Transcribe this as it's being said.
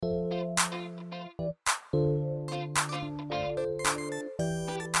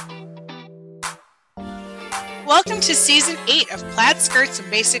Welcome to Season 8 of Plaid Skirts and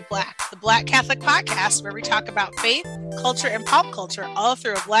Basic Black, the Black Catholic podcast where we talk about faith, culture, and pop culture all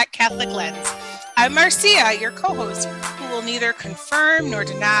through a Black Catholic lens. I'm Marcia, your co-host, who will neither confirm nor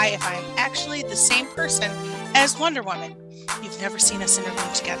deny if I am actually the same person as Wonder Woman. You've never seen us in a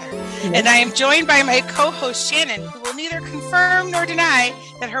room together. No. And I am joined by my co-host, Shannon, who will neither confirm nor deny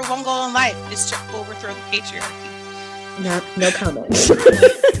that her one goal in life is to overthrow the patriarchy. No comment.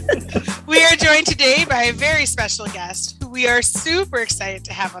 We are joined today by a very special guest who we are super excited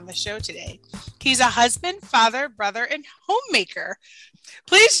to have on the show today. He's a husband, father, brother, and homemaker.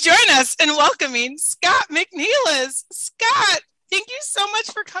 Please join us in welcoming Scott McNelis. Scott, thank you so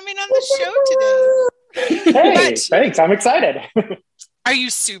much for coming on the show today. Hey, thanks. I'm excited. Are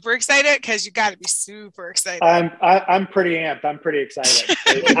you super excited? Because you got to be super excited. I'm pretty amped. I'm pretty excited.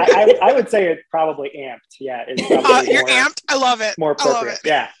 I would say it's probably amped. Yeah, it's probably you're amped. I love it. More appropriate.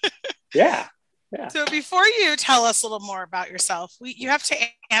 Yeah. So before you tell us a little more about yourself, you have to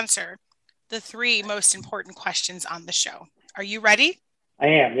answer the 3 most important questions on the show. Are you ready? I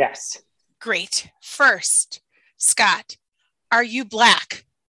am. Yes. Great. First, Scott, are you Black?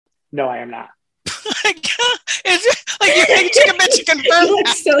 No, I am not. It's like you took a bit to confirm. You look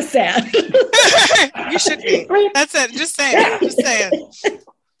so sad. You should be. That's it. Just saying. Yeah. Just saying.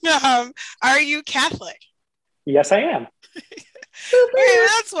 Are you Catholic? Yes, I am. Okay,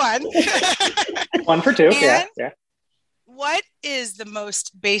 that's one. 1 for 2. And yeah. What is the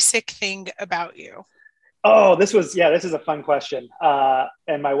most basic thing about you? Oh, this is a fun question.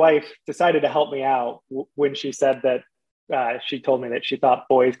 And my wife decided to help me out when she said that she told me that she thought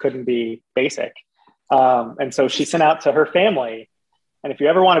boys couldn't be basic. And so she sent out to her family. And if you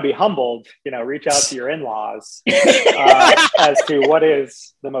ever want to be humbled, reach out to your in-laws as to what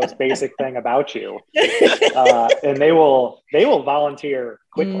is the most basic thing about you. And they will volunteer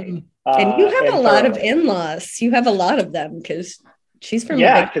quickly. And you have a lot of in-laws. You have a lot of them because she's from we've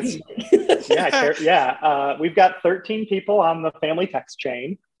got 13 people on the family text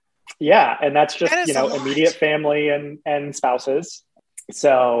chain. Yeah, and that's just immediate family and spouses.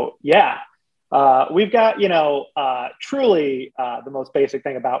 So we've got truly the most basic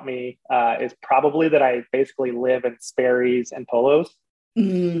thing about me is probably that I basically live in Sperry's and polos.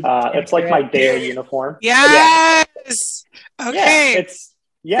 It's like my daily uniform. Yes. Yeah. Okay. It's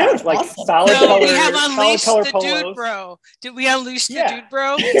like awesome. solid color. We have unleashed the polos. dude bro. Did we unleash the dude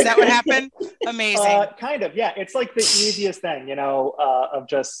bro? Is that what happened? Amazing. Kind of, yeah. It's like the easiest thing, of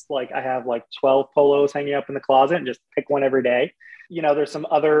just like I have like 12 polos hanging up in the closet and just pick one every day. There's some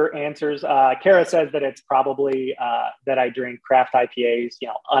other answers. Kara says that it's probably that I drink craft IPAs,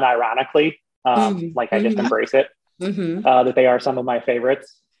 unironically. Like I just embrace it. That they are some of my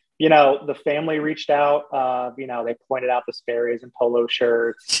favorites. The family reached out, they pointed out the Sperry's and polo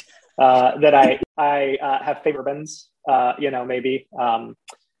shirts, that I have favorite ribbons, maybe,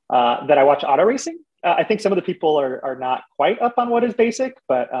 that I watch auto racing. I think some of the people are not quite up on what is basic,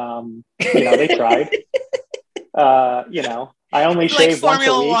 but, they tried. I only shave once a week.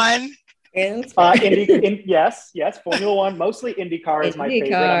 Formula One. Yes, Formula One, mostly IndyCar is my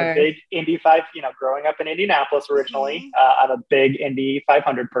favorite. I'm a big Indy 5, growing up in Indianapolis originally, I'm a big Indy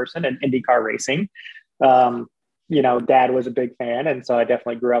 500 person and IndyCar racing. Dad was a big fan. And so I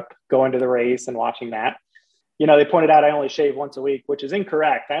definitely grew up going to the race and watching that. They pointed out I only shave once a week, which is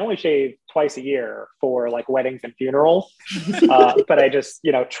incorrect. I only shave twice a year for like weddings and funerals. But I just,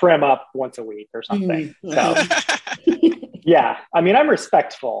 trim up once a week or something. So yeah, I mean, I'm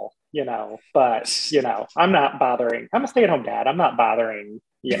respectful, but, I'm not bothering. I'm a stay-at-home dad. I'm not bothering,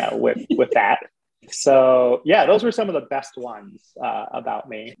 with that. So yeah, those were some of the best ones about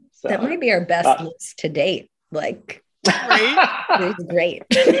me. So, that might be our best list to date. Like, right? It's great.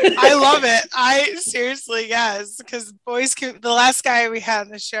 I love it. I seriously, yes, because boys can. The last guy we had on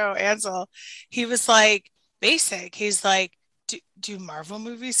the show, Ansel, he was like basic. He's like, do Marvel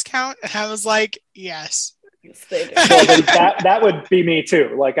movies count? And I was like, yes. Yes, they do. Well, then that would be me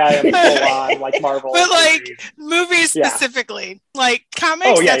too. Like I am full on like Marvel, but like movies specifically, like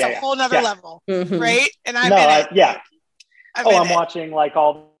comics. That's a whole nother level, right? And I'm in it. I'm watching like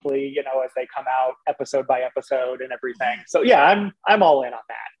all as they come out episode by episode and everything. So yeah, I'm all in on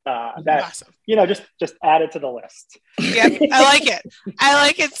that. That's awesome. Just add it to the list. Yep, I like it. I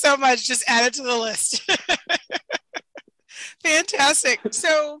like it so much. Just add it to the list. Fantastic.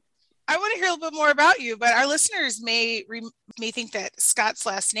 So I want to hear a little bit more about you, but our listeners may think that Scott's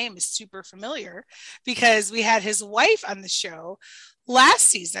last name is super familiar because we had his wife on the show last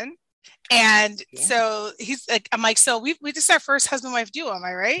season, And so he's like, I'm like, so we just our first husband-wife duo, am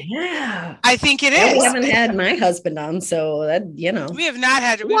I right? Yeah. I think it Well, is. we haven't had my husband on, so that, We have not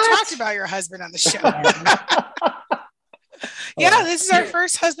had, we've talked about your husband on the show. Yeah, this is our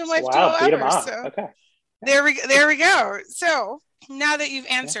first husband-wife duo ever. So okay. There we go. So now that you've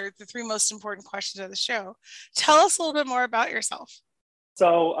answered the three most important questions of the show, tell us a little bit more about yourself.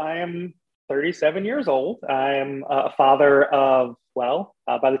 So I am 37 years old. I'm a father of,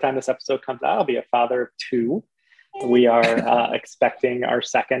 by the time this episode comes out, I'll be a father of two. We are expecting our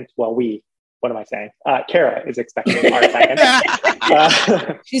second. What am I saying? Kara is expecting our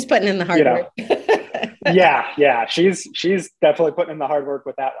second. She's putting in the hard work. Yeah. She's definitely putting in the hard work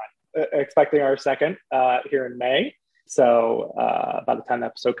with that one. Expecting our second here in May. So by the time the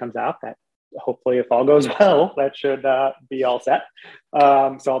episode comes out, that hopefully, if all goes well, that should be all set.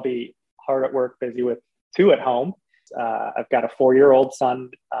 So I'll be hard at work, busy with two at home. I've got a 4-year-old son,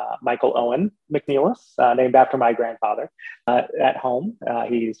 Michael Owen McNelis, named after my grandfather, at home.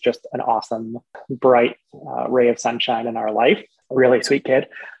 He's just an awesome, bright ray of sunshine in our life. A really sweet kid.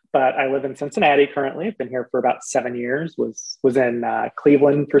 But I live in Cincinnati currently. I've been here for about 7 years. Was in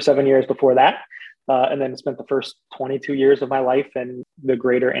Cleveland for 7 years before that. And then spent the first 22 years of my life in the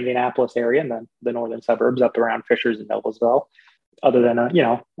greater Indianapolis area and then the northern suburbs up around Fishers and Noblesville, other than,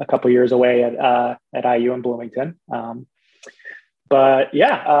 a couple of years away at IU in Bloomington.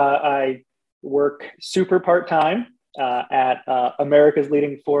 I work super part-time at America's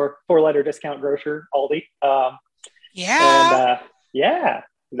leading four-letter discount grocer, Aldi.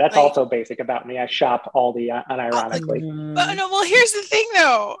 That's also basic about me. I shop Aldi unironically. But no, here's the thing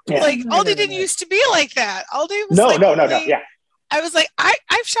though. Yeah. Like Aldi didn't used to be like that. Aldi was no. Yeah. I was like, I've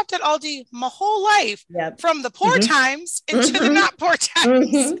shopped at Aldi my whole life, from the poor times into the not poor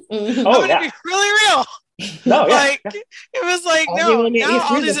times. I'm gonna be really real. No, it was like, Aldi now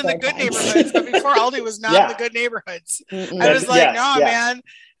Aldi's in the good neighborhoods, but before Aldi was not in the good neighborhoods. I was like, man,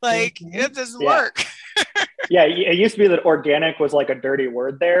 it doesn't work. Yeah, it used to be that organic was like a dirty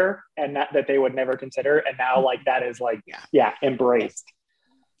word there, and that they would never consider. And now, that is embraced.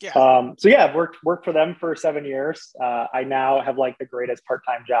 Yeah. I've worked for them for 7 years. I now have the greatest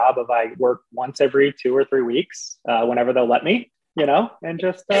part-time job of I work once every 2 or 3 weeks, whenever they'll let me, and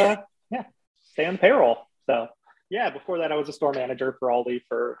just stay on payroll. So before that I was a store manager for Aldi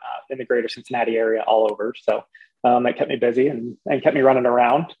for in the greater Cincinnati area all over. So that kept me busy and kept me running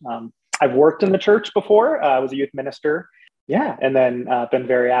around. I've worked in the church before. I was a youth minister. Yeah. And then been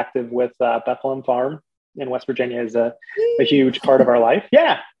very active with Bethlehem Farm in West Virginia is a huge part of our life.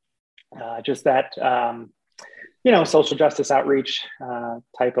 Yeah. Just that, social justice outreach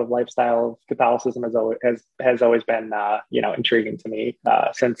type of lifestyle of Catholicism has always been, intriguing to me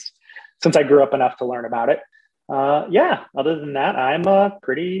since I grew up enough to learn about it. Other than that, I'm a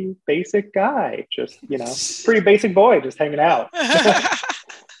pretty basic guy, just, pretty basic boy, just hanging out.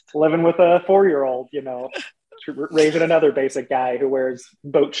 Living with a 4-year-old, raising another basic guy who wears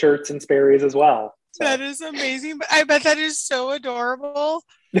boat shirts and Sperry's as well. So. That is amazing. But I bet that is so adorable.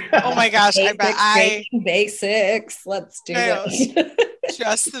 Oh my gosh. Basics. Let's do it.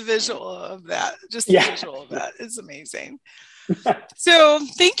 Just the visual of that. Visual of that is amazing. So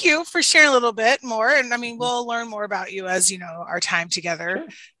thank you for sharing a little bit more. And we'll learn more about you as, our time together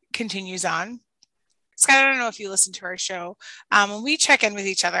continues on. Scott, I don't know if you listen to our show. When we check in with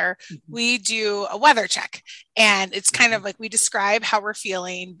each other, we do a weather check. And it's kind of like we describe how we're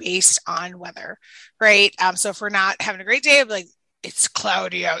feeling based on weather, right? So if we're not having a great day, I'm it's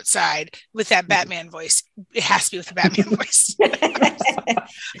cloudy outside with that Batman voice. It has to be with the Batman voice.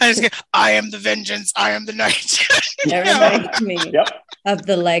 I am the vengeance. I am the night. That reminds me of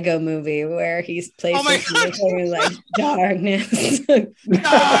the Lego movie where he's placing darkness.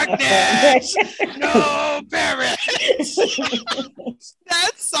 Darkness. No parents.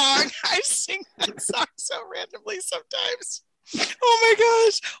 That song. I sing that song so randomly sometimes. Oh my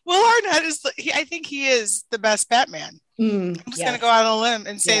gosh. Will Arnett I think he is the best Batman. I'm just going to go out on a limb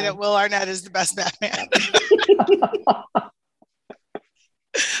and say that Will Arnett is the best Batman.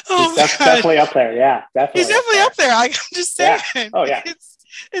 That's definitely up there. Yeah, definitely. He's definitely up there. I'm just saying. Yeah. Oh yeah.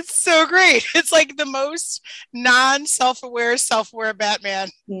 It's so great. It's like the most non-self-aware, self-aware Batman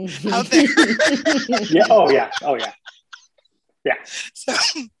out there. Yeah. Oh yeah. Oh yeah. Yeah. So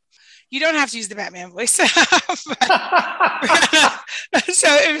you don't have to use the Batman voice.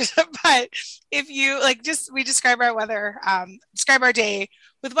 But if you we describe our weather, describe our day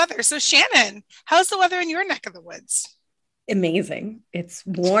with weather. So Shannon, how's the weather in your neck of the woods? amazing. It's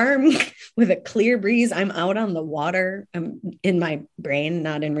warm with a clear breeze. I'm out on the water. I'm in my brain,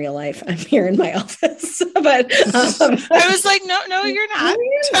 not in real life. I'm here in my office. But I was like, no, you're not.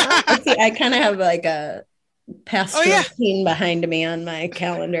 See, I kind of have like a pastoral Oh, scene behind me on my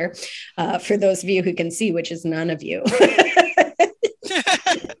calendar. For those of you who can see, which is none of you.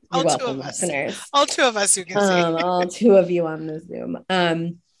 You're welcome, listeners. All two of us who can see. All two of you on the Zoom.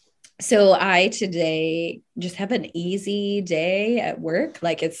 So I today just have an easy day at work.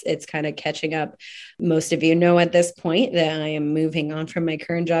 Like it's kind of catching up. Most of you know at this point that I am moving on from my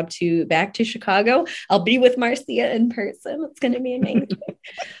current job back to Chicago. I'll be with Marcia in person. It's going to be amazing.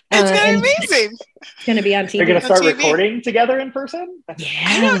 It's going to be amazing. It's going to be on TV. You're going to start recording together in person?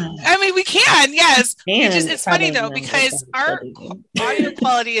 Yeah. I mean, we can, yes. It's funny though, because our audio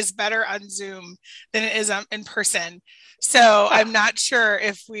quality is better on Zoom than it is in person. So I'm not sure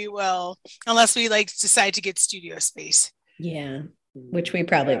if we will, unless we decide to get studio space. Yeah, which we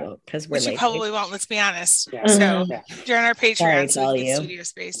probably won't because we're lazy. Probably won't. Let's be honest. Yeah. So join our Patreon so we get studio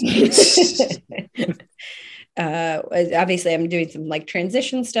space. Obviously, I'm doing some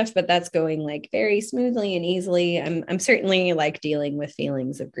transition stuff, but that's going very smoothly and easily. I'm certainly dealing with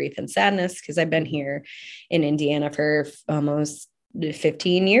feelings of grief and sadness because I've been here in Indiana for almost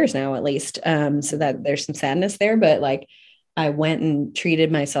 15 years now, at least. So that there's some sadness there, but I went and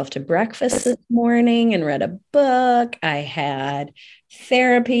treated myself to breakfast this morning and read a book. I had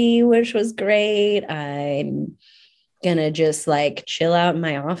therapy, which was great. I'm gonna just chill out in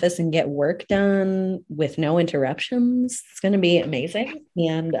my office and get work done with no interruptions. It's gonna be amazing.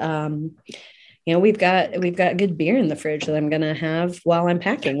 And we've got good beer in the fridge that I'm gonna have while I'm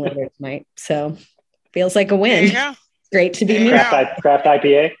packing later tonight. So feels like a win. Great to be me. Craft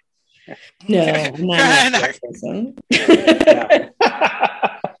IPA? No, I'm not that person.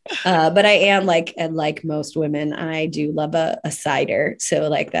 But I am like most women, I do love a cider. So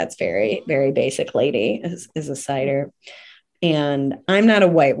that's very, very basic lady is a cider. And I'm not a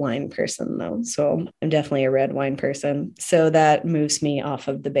white wine person though. So I'm definitely a red wine person. So that moves me off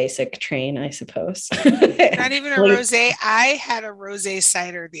of the basic train, I suppose. Not even a rosé. I had a rosé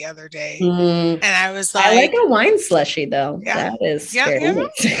cider the other day. And I was I like a wine slushy though. Yeah. That is very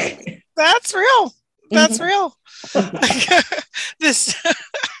basic. That's real. That's real.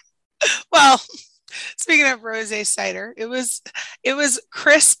 Well, speaking of rosé cider, it was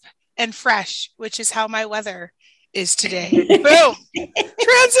crisp and fresh, which is how my weather is today. Boom.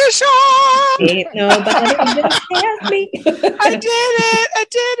 Transition. Ain't nobody just asked me. I did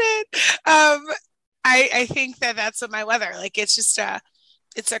it. I think that's what my weather, it's just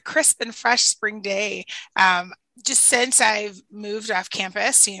it's a crisp and fresh spring day. Just since I've moved off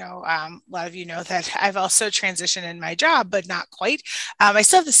campus, a lot of you know that I've also transitioned in my job, but not quite. I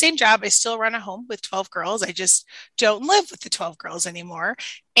still have the same job. I still run a home with 12 girls. I just don't live with the 12 girls anymore.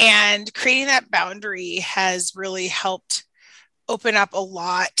 And creating that boundary has really helped open up a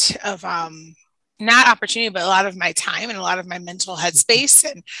lot of, not opportunity, but a lot of my time and a lot of my mental headspace.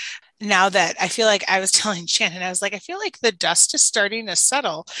 And now that I feel I was telling Shannon, I was I feel like the dust is starting to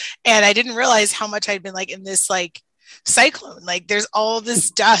settle. And I didn't realize how much I'd been in this cyclone. There's all this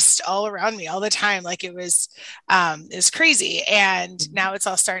dust all around me all the time. It was crazy. And now it's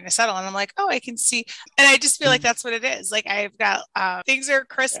all starting to settle. And I'm oh, I can see. And I just feel that's what it is. I've got, things are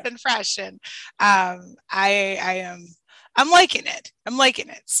crisp and fresh. And I'm liking it.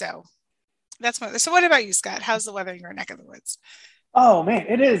 So that's so what about you, Scott? How's the weather in your neck of the woods? Oh man,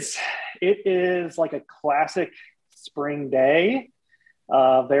 it is like a classic spring day.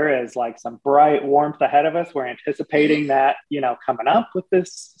 There is some bright warmth ahead of us. We're anticipating that, coming up with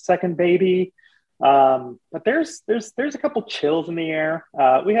this second baby. But there's a couple chills in the air.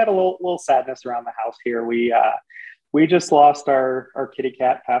 We had a little sadness around the house here. We just lost our kitty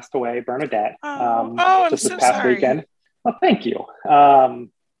cat, passed away, Bernadette. I'm just so this past sorry. weekend. Well, thank you.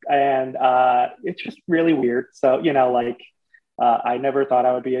 And it's just really weird. So, I never thought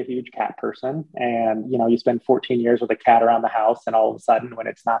I would be a huge cat person. And, you spend 14 years with a cat around the house, and all of a sudden when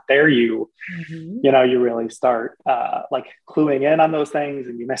it's not there, you really start cluing in on those things,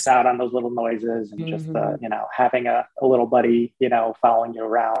 and you miss out on those little noises and just, having a little buddy, following you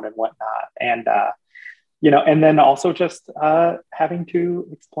around and whatnot. And, and then also just having to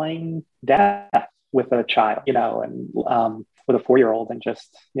explain death with a child, and with a 4-year-old, and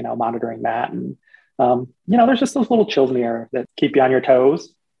just, monitoring that. And, there's just those little chills in the air that keep you on your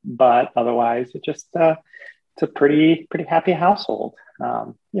toes, but otherwise it just, it's a pretty happy household.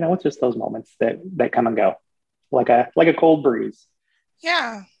 It's just those moments that come and go like a cold breeze.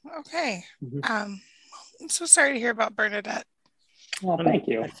 Yeah. Okay. I'm so sorry to hear about Bernadette. Well, thank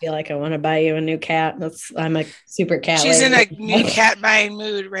you. I feel like I want to buy you a new cat. I'm a super cat She's lady. in a new cat buying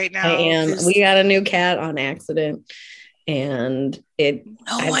mood right now. I am. We got a new cat on accident, and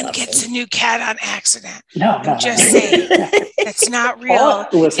no one gets a new cat on accident. No, I'm just saying. It's not real.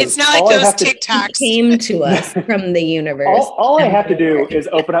 It's not like those TikToks. Came to us from the universe. All I have to do is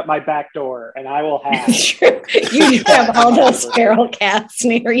open up my back door, and I will have. You just have all those feral cats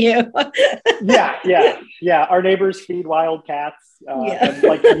near you. Yeah. Our neighbors feed wild cats. And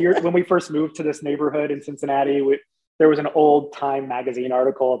like when we first moved to this neighborhood in Cincinnati, there was an old Time magazine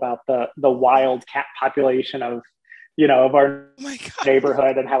article about the wild cat population of our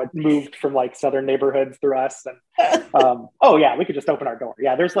neighborhood and how it moved from like southern neighborhoods through us. And we could just open our door.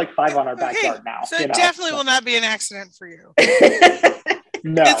 Yeah, there's like 5 on our backyard now. So it definitely will not be an accident for you.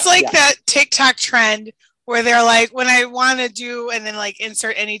 No, it's like that TikTok trend where they're like, when I want to do, and then like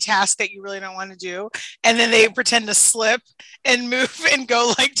insert any task that you really don't want to do. And then they pretend to slip and move and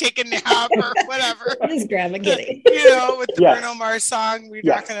go like take a nap or whatever. Just grab a kitty. With the Bruno Mars song, we're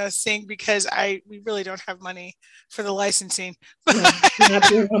not going to sing because we really don't have money for the licensing. Not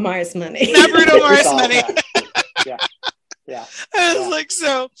Bruno Mars money. Not Bruno Mars money. Yeah. I was like,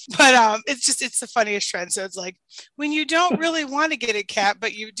 but it's the funniest trend. So it's like when you don't really want to get a cat,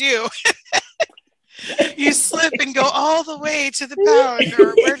 but you do. You slip and go all the way to the pound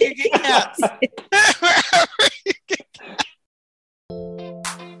or where do you get cats? Wherever you get cats.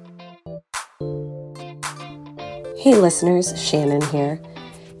 Hey listeners, Shannon here.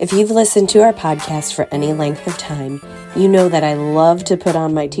 If you've listened to our podcast for any length of time, you know that I love to put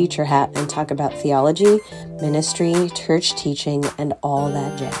on my teacher hat and talk about theology, ministry, church teaching, and all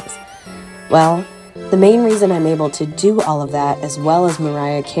that jazz. Well, the main reason I'm able to do all of that as well as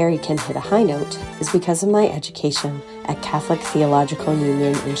Mariah Carey can hit a high note is because of my education at Catholic Theological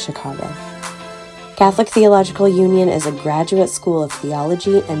Union in Chicago. Catholic Theological Union is a graduate school of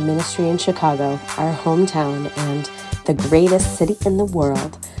theology and ministry in Chicago, our hometown and the greatest city in the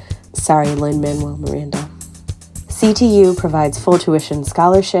world. Sorry, Lin-Manuel Miranda. CTU provides full tuition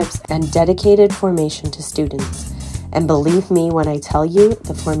scholarships and dedicated formation to students. And believe me when I tell you,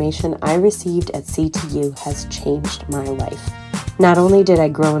 the formation I received at CTU has changed my life. Not only did I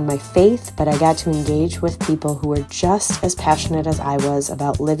grow in my faith, but I got to engage with people who were just as passionate as I was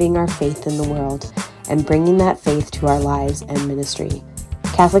about living our faith in the world and bringing that faith to our lives and ministry.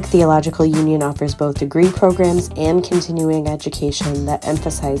 Catholic Theological Union offers both degree programs and continuing education that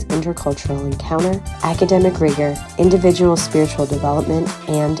emphasize intercultural encounter, academic rigor, individual spiritual development,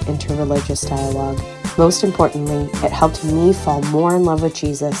 and interreligious dialogue. Most importantly, it helped me fall more in love with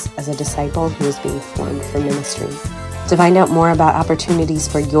Jesus as a disciple who is being formed for ministry. To find out more about opportunities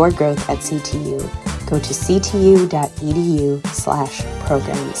for your growth at CTU, go to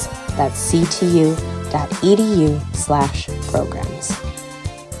ctu.edu/programs. That's ctu.edu/programs.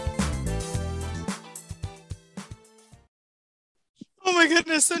 Oh my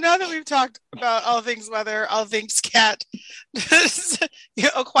goodness. So now that we've talked about all things weather, all things cat,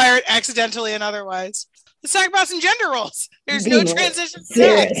 acquired accidentally and otherwise, let's talk about some gender roles. There's no transition.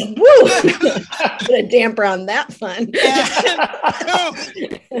 Put a damper on that fun.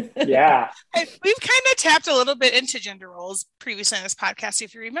 Yeah. We've kind of tapped a little bit into gender roles previously in this podcast.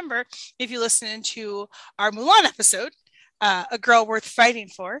 If you remember, if you listen to our Mulan episode, A Girl Worth Fighting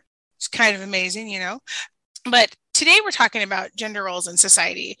For, it's kind of amazing, But today we're talking about gender roles in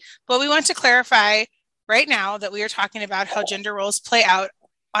society, but we want to clarify right now that we are talking about how gender roles play out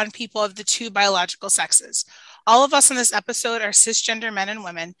on people of the two biological sexes. All of us on this episode are cisgender men and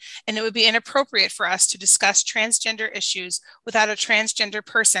women, and it would be inappropriate for us to discuss transgender issues without a transgender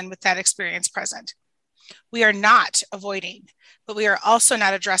person with that experience present. We are not avoiding, but we are also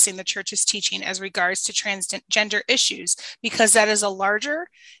not addressing the church's teaching as regards to transgender issues, because that is a larger,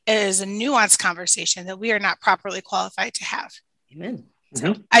 it is a nuanced conversation that we are not properly qualified to have. Amen.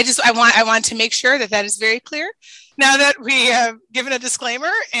 So I want to make sure that is very clear. Now that we have given a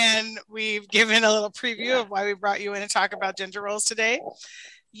disclaimer and we've given a little preview of why we brought you in to talk about gender roles today,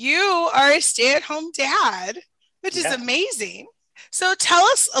 you are a stay-at-home dad, which is amazing. So tell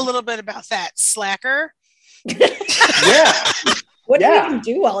us a little bit about that, slacker. What do you even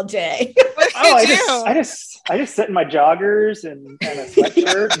do all day? I just sit in my joggers and a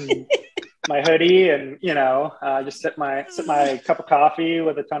sweatshirt and my hoodie, and just sip my cup of coffee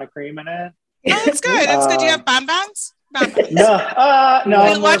with a ton of cream in it. Oh, that's good. That's good. Do you have bonbons?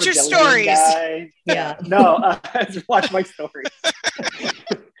 No. We watch your stories. Yeah. Just watch my stories.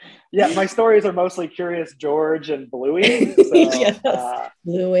 Yeah, my stories are mostly Curious George and Bluey. So,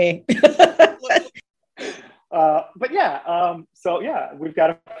 Bluey. But we've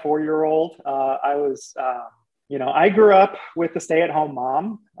got a 4-year-old. I was I grew up with a stay-at-home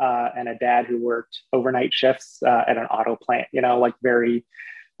mom and a dad who worked overnight shifts at an auto plant, like very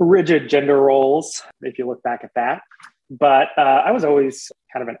rigid gender roles, if you look back at that. But I was always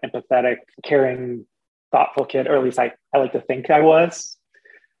kind of an empathetic, caring, thoughtful kid, or at least I like to think I was.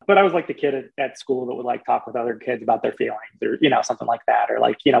 But I was like the kid at school that would like talk with other kids about their feelings or, something like that, or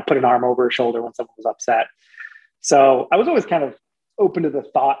like, put an arm over a shoulder when someone was upset. So I was always kind of open to the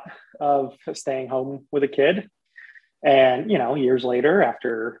thought of staying home with a kid. And, years later,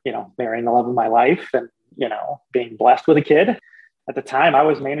 after, marrying the love of my life and, being blessed with a kid, at the time I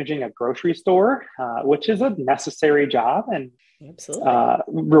was managing a grocery store, which is a necessary job and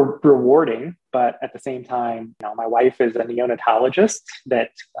absolutely rewarding. But at the same time, my wife is a neonatologist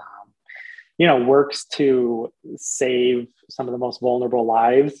that, works to save some of the most vulnerable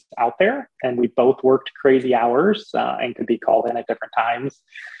lives out there. And we both worked crazy hours and could be called in at different times.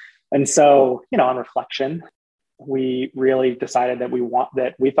 And so, on reflection, we really decided that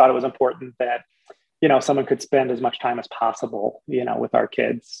we thought it was important that, someone could spend as much time as possible, with our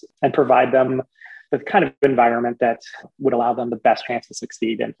kids and provide them the kind of environment that would allow them the best chance to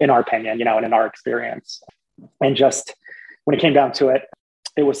succeed in our opinion, and in our experience. And just when it came down to it,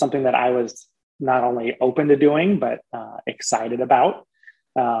 it was something that I was not only open to doing, but excited about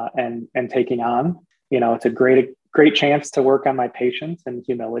and taking on. It's a great chance to work on my patience and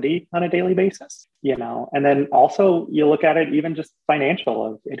humility on a daily basis, and then also you look at it even just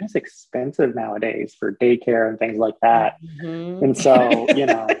financial. It is expensive nowadays for daycare and things like that. Mm-hmm. And so,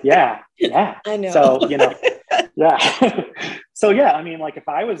 yeah. I know. So, yeah. So, yeah, I mean, like if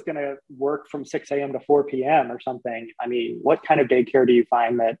I was going to work from 6 a.m. to 4 p.m. or something, I mean, what kind of daycare do you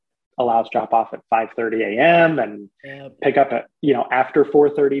find that allows drop off at 5:30 a.m. and pick up at, after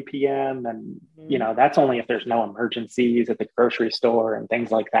 4:30 p.m. And, that's only if there's no emergencies at the grocery store and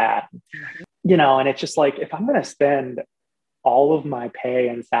things like that. And it's just like, if I'm going to spend all of my pay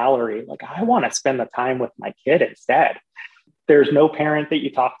and salary, like I want to spend the time with my kid instead. There's no parent that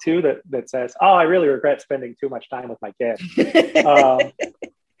you talk to that says, oh, I really regret spending too much time with my kid.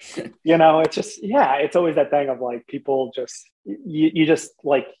 It's just, it's always that thing of like, people just, you just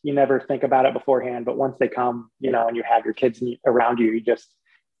like, you never think about it beforehand, but once they come, and you have your kids around you, you just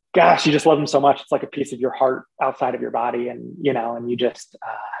love them so much. It's like a piece of your heart outside of your body. And, and you just,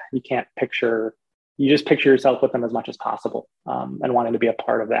 you just picture yourself with them as much as possible, and wanting to be a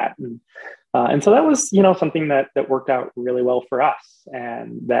part of that. And so that was, something that worked out really well for us,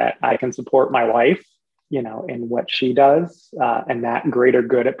 and that I can support my wife, in what she does, and that greater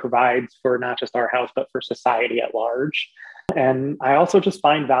good it provides for not just our house, but for society at large. And I also just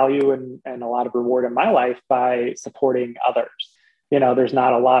find value and a lot of reward in my life by supporting others. There's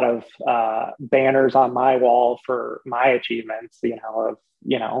not a lot of banners on my wall for my achievements, of,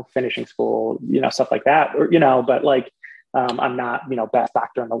 finishing school, stuff like that, or, but like, I'm not, best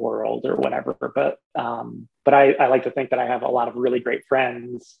doctor in the world or whatever, but I like to think that I have a lot of really great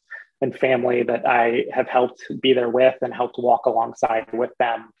friends and family that I have helped be there with and helped walk alongside with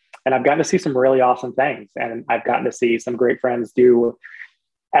them. And I've gotten to see some really awesome things. And I've gotten to see some great friends do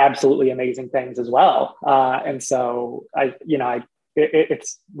absolutely amazing things as well. And so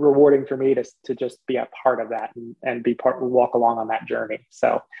it's rewarding for me to just be a part of that and walk along on that journey.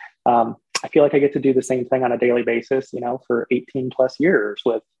 So I feel like I get to do the same thing on a daily basis, for 18 plus years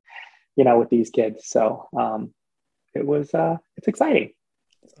with these kids. So it's exciting.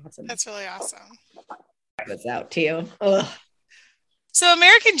 Awesome. That's really awesome. What's out to you? Ugh. So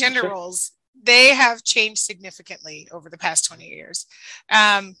American gender roles, they have changed significantly over the past 20 years.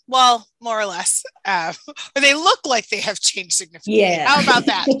 Well, more or less. Or they look like they have changed significantly. Yeah. How about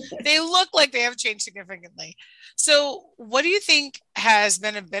that? They look like they have changed significantly. So what do you think has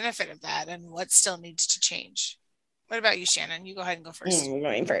been a benefit of that, and what still needs to change? What about you, Shannon? You go ahead and go first. I'm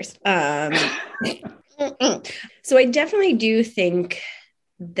going first. So I definitely do think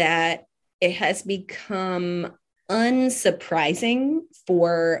that it has become unsurprising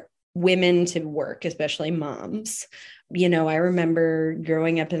for women to work, especially moms. I remember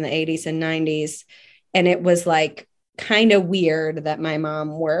growing up in the 80s and 90s, and it was like kind of weird that my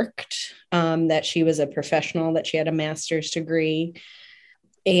mom worked, that she was a professional, that she had a master's degree,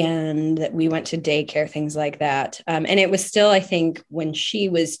 and that we went to daycare, things like that. And it was still, I think, when she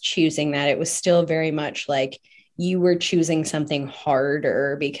was choosing that, it was still very much like you were choosing something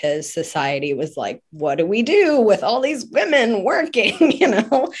harder because society was like, what do we do with all these women working,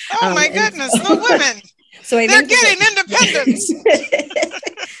 Oh my goodness, the women. So they're getting independence.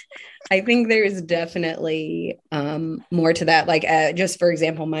 I think there's definitely more to that. Like, just for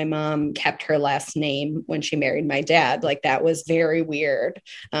example, my mom kept her last name when she married my dad. Like, that was very weird.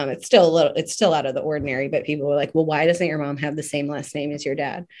 It's still out of the ordinary, but people were like, well, why doesn't your mom have the same last name as your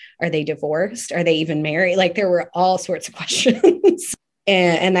dad? Are they divorced? Are they even married? Like, there were all sorts of questions.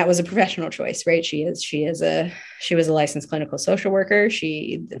 And that was a professional choice, right? She was a licensed clinical social worker.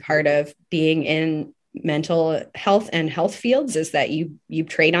 Part of being in mental health and health fields is that you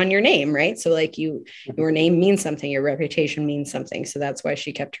trade on your name, right? So like your name means something, your reputation means something. So that's why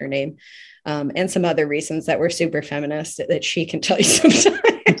she kept her name. And some other reasons that were super feminist that she can tell you sometimes.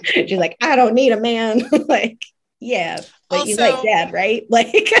 She's like, I don't need a man. Like, yeah, but also, you like dad, right?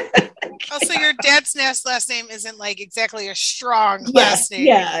 Like, also your dad's last name isn't like exactly a strong last name.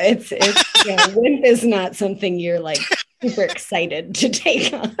 Yeah, it's wimp is not something you're like super excited to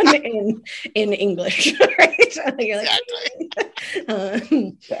take on in English, right? You're like,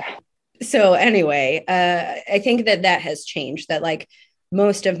 so anyway, I think that has changed. That like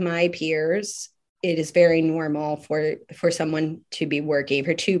most of my peers, it is very normal for someone to be working,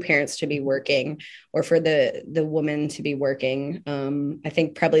 for two parents to be working, or for the woman to be working. I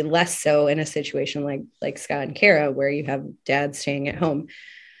think probably less so in a situation like Scott and Kara, where you have dad staying at home.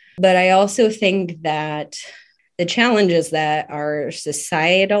 But I also think that the challenge is that our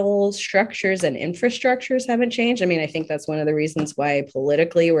societal structures and infrastructures haven't changed. I mean, I think that's one of the reasons why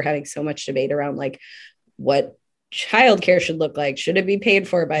politically we're having so much debate around like what childcare should look like. Should it be paid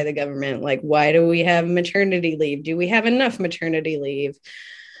for by the government? Like, why do we have maternity leave? Do we have enough maternity leave?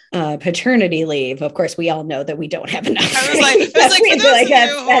 Paternity leave. Of course, we all know that we don't have enough. I was like, for those of you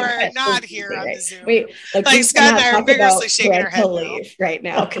who are not here on the Zoom, we Scott and I are vigorously shaking our head leave right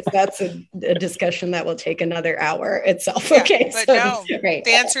now, because that's a discussion that will take another hour itself. Yeah, okay, but so, no, right.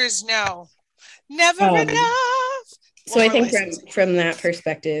 The answer is no, never enough. So I think from that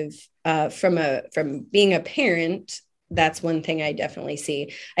perspective, from being a parent, that's one thing I definitely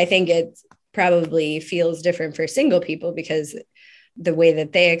see. I think it probably feels different for single people because the way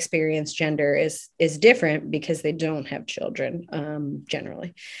that they experience gender is different because they don't have children,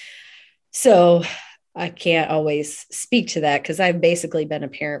 generally. So I can't always speak to that because I've basically been a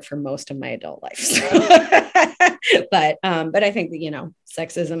parent for most of my adult life. So. But I think that,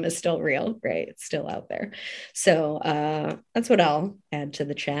 sexism is still real, right? It's still out there. So that's what I'll add to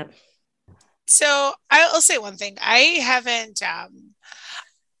the chat. So I'll say one thing.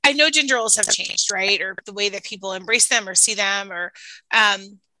 I know gender roles have changed, right? Or the way that people embrace them or see them,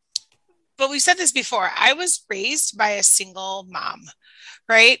 but we've said this before. I was raised by a single mom,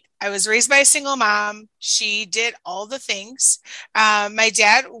 right? I was raised by a single mom. She did all the things. My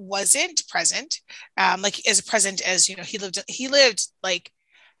dad wasn't present, like as present as, he lived like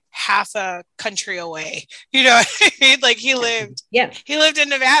half a country away, like he lived in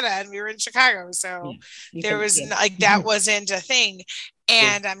Nevada and we were in Chicago. So there was like, that wasn't a thing.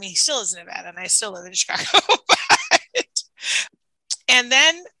 And I mean, he still is in Nevada and I still live in Chicago. And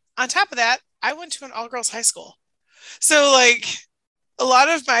then on top of that, I went to an all-girls high school. So like a lot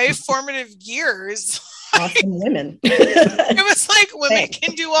of my formative years, awesome women. It was like women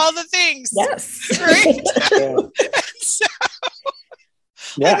can do all the things. Yes. Right. So,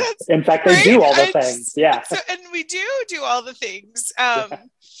 yeah. In fact, they do all the things. Yeah. So, and we do all the things.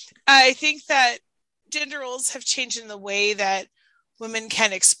 I think that gender roles have changed in the way that women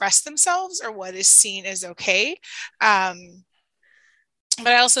can express themselves or what is seen as okay.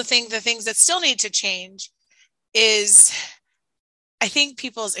 But I also think the things that still need to change is, I think,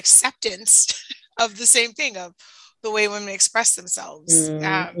 people's acceptance of the same thing, of the way women express themselves.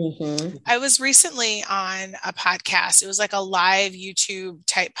 I was recently on a podcast. It was like a live YouTube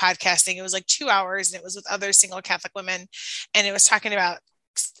type podcasting. It was like 2 hours and it was with other single Catholic women. And it was talking about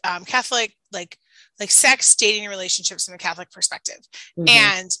Catholic, like sex, dating, and relationships from a Catholic perspective.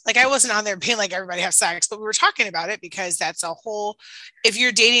 And like, I wasn't on there being like, everybody have sex, but we were talking about it because that's a whole, if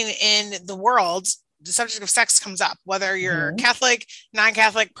you're dating in the world, the subject of sex comes up, whether you're Catholic,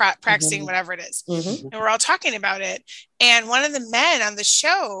 non-Catholic, practicing, whatever it is. And we're all talking about it. And one of the men on the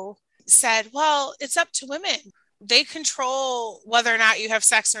show said, well, it's up to women. They control whether or not you have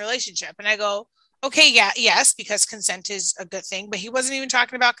sex in a relationship. And I go, okay, yes, because consent is a good thing, but he wasn't even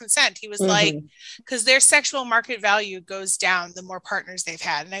talking about consent. He was like, because their sexual market value goes down the more partners they've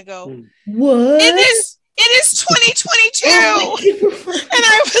had. And I go, what? It is 2022. And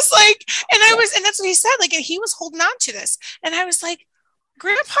I was like, and that's what he said. Like, and he was holding on to this. And I was like,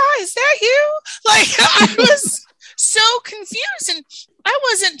 Grandpa, is that you? Like, I was so confused. And I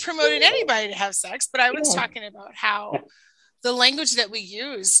wasn't promoting anybody to have sex, but I was talking about how the language that we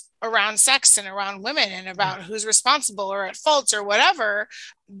use around sex and around women and about who's responsible or at fault or whatever,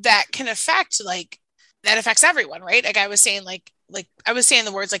 that can affect that affects everyone, right? Like I was saying, like I was saying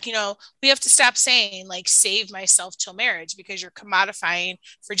the words like, we have to stop saying like save myself till marriage, because you're commodifying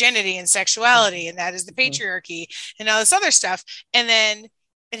virginity and sexuality, and that is the patriarchy and all this other stuff. And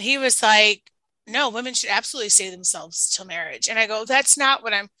he was like, no, women should absolutely save themselves till marriage. And I go, that's not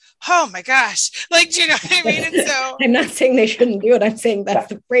what oh my gosh. Like, do you know what I mean? And so I'm not saying they shouldn't do it. I'm saying that's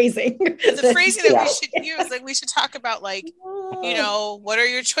the phrasing. The phrasing that we should use. Like, we should talk about like, what are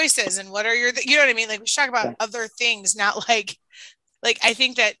your choices and what are your, you know what I mean? Like, we should talk about other things, not like I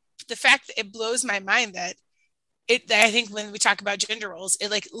think that the fact that it blows my mind that I think when we talk about gender roles,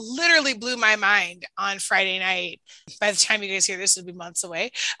 it like literally blew my mind on Friday night. By the time you guys hear this, it'll be months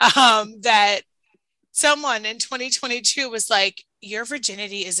away. That someone in 2022 was like, your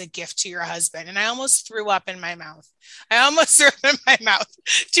virginity is a gift to your husband. And I almost threw up in my mouth.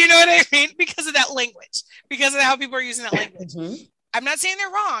 Do you know what I mean? Because of that language, because of how people are using that language. Mm-hmm. I'm not saying they're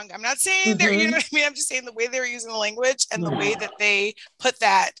wrong. I'm not saying they're, you know what I mean? I'm just saying the way they were using the language and the way that they put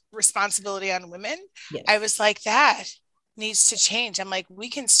that responsibility on women. Yes. I was like, that needs to change. I'm like, we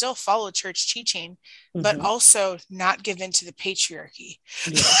can still follow church teaching, but also not give in to the patriarchy.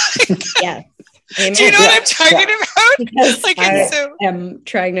 Yeah. Amen. Do you know what I'm talking about? Because like, I am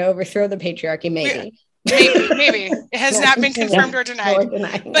trying to overthrow the patriarchy, maybe. Maybe it has not been confirmed or denied.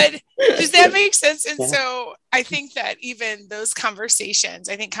 But does that make sense? And so I think that even those conversations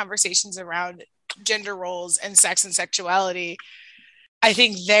around gender roles and sex and sexuality, I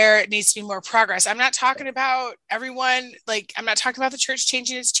think there needs to be more progress. I'm not talking about everyone, like I'm not talking about the church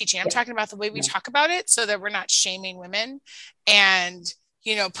changing its teaching. I'm talking about the way we talk about it, so that we're not shaming women and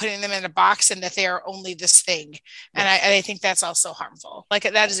putting them in a box and that they are only this thing. And I think that's also harmful. Like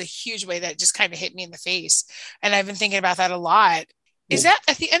that is a huge way that just kind of hit me in the face. And I've been thinking about that a lot. Is that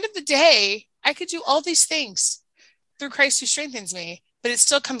at the end of the day, I could do all these things through Christ who strengthens me, but it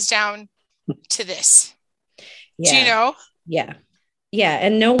still comes down to this. Do you know? Yeah. Yeah.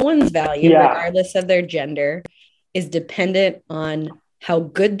 And no one's value, regardless of their gender, is dependent on how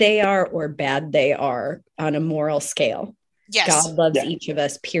good they are or bad they are on a moral scale. Yes. God loves each of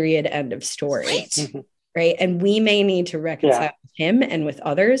us, period, end of story. Right. And we may need to reconcile with him and with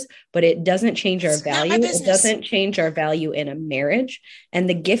others, but it doesn't change our value. It doesn't change our value in a marriage. And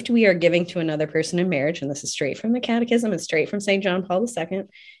the gift we are giving to another person in marriage, and this is straight from the Catechism and straight from St. John Paul II,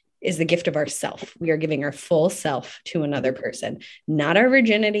 is the gift of ourself. We are giving our full self to another person, not our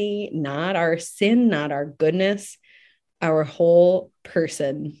virginity, not our sin, not our goodness, our whole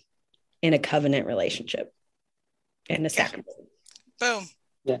person in a covenant relationship. And a sacrament. Boom.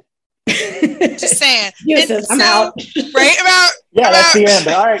 Yeah. Just saying. I'm out. Right? That's the end.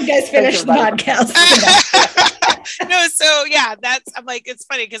 All right. You guys finish the podcast. No, so I'm like, it's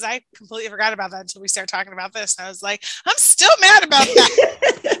funny because I completely forgot about that until we started talking about this. And I was like, I'm still mad about that.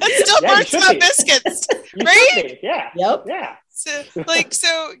 That still burns my biscuits. Right? Yeah. Yep. Yeah. So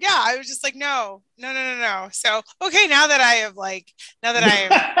I was just like, no. So, okay, now that I have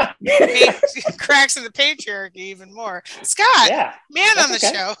made cracks in the patriarchy even more. Scott, man on the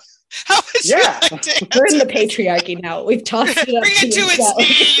show. How would you like to We're in the patriarchy now. We've tossed it up. Bring it to its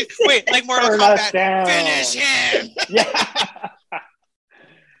knees. Wait, like Mortal Kombat. Finish him.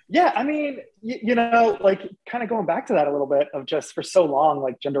 Yeah. I mean, like kind of going back to that a little bit of just for so long,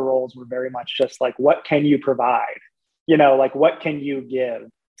 like gender roles were very much just like, what can you provide? Like what can you give?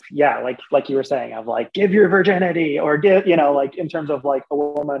 Yeah. Like you were saying of like, give your virginity or give, like in terms of like a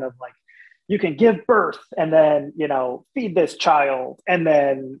woman of like, you can give birth and then, feed this child and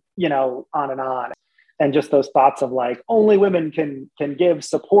then, on and on. And just those thoughts of like, only women can give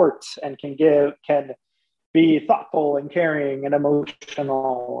support and can be thoughtful and caring and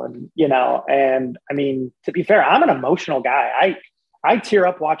emotional and, and I mean, to be fair, I'm an emotional guy. I tear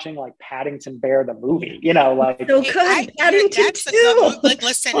up watching like Paddington Bear, the movie, like so good. Paddington too. Like,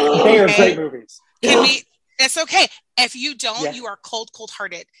 listen, they are great movies. It's okay. If you don't, you are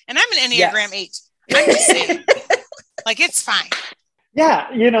cold-hearted. And I'm an Enneagram 8. I'm just saying, like, it's fine.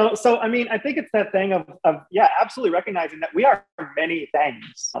 Yeah. So, I mean, I think it's that thing of absolutely recognizing that we are many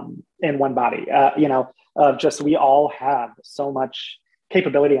things in one body, of just, we all have so much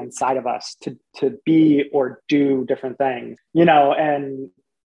capability inside of us to be or do different things, and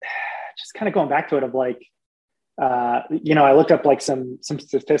just kind of going back to it of like, I looked up like some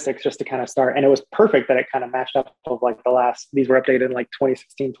statistics just to kind of start, and it was perfect that it kind of matched up of like these were updated in like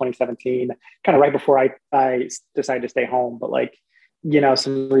 2016, 2017, kind of right before I decided to stay home. But like,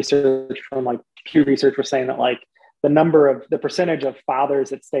 some research from like Pew Research was saying that like the percentage of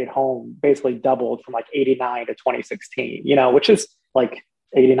fathers that stayed home basically doubled from like 89 to 2016, which is like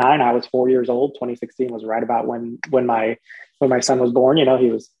 89. I was 4 years old. 2016 was right about when my son was born.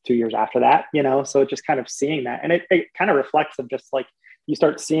 He was 2 years after that, so just kind of seeing that. And it kind of reflects of just like, you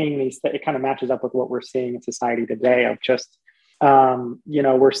start seeing it kind of matches up with what we're seeing in society today of just,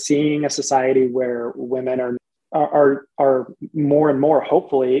 we're seeing a society where women are more and more,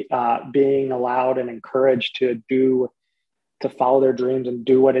 hopefully, being allowed and encouraged to follow their dreams and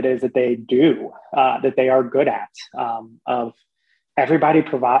do what it is that they do, that they are good at. Of everybody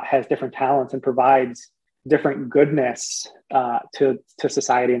has different talents and provides different goodness to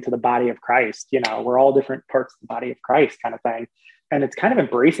society and to the body of Christ. We're all different parts of the body of Christ, kind of thing. And it's kind of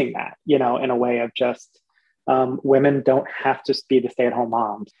embracing that, in a way of just women don't have to be the stay-at-home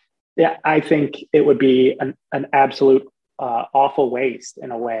moms. Yeah, I think it would be an absolute awful waste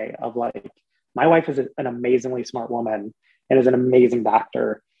in a way of like, my wife is an amazingly smart woman and is an amazing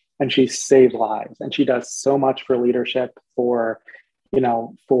doctor, and she saves lives, and she does so much for leadership, for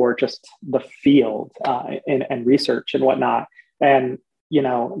just the field and research and whatnot. And,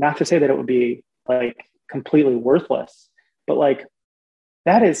 not to say that it would be like completely worthless, but like,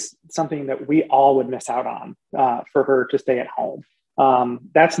 that is something that we all would miss out on for her to stay at home.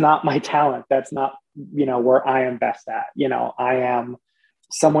 That's not my talent. That's not, where I am best at. I am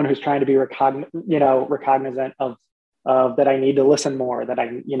someone who's trying to be recognizant of that I need to listen more, that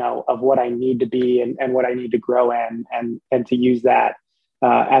of what I need to be and what I need to grow in, and to use that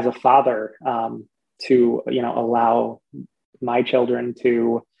as a father to, allow my children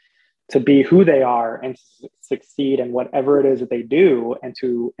to be who they are and succeed in whatever it is that they do, and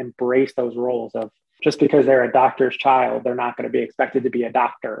to embrace those roles of, just because they're a doctor's child, they're not going to be expected to be a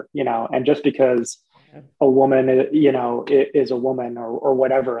doctor, and just because a woman, is a woman or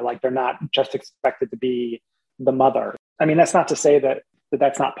whatever, like, they're not just expected to be the mother. I mean, that's not to say that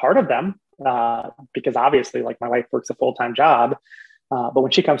that's not part of them, because obviously, like, my wife works a full-time job, but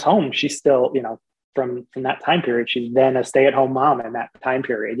when she comes home, she's still, from that time period, she's then a stay-at-home mom in that time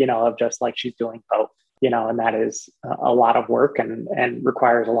period, of just like, she's doing both, and that is a lot of work and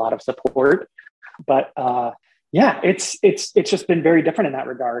requires a lot of support. But it's just been very different in that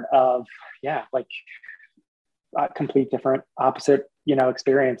regard of, like, a complete different opposite,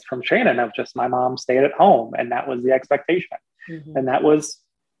 experience from Shannon, of just, my mom stayed at home and that was the expectation. Mm-hmm. And that was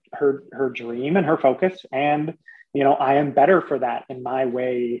her dream and her focus. And, I am better for that in my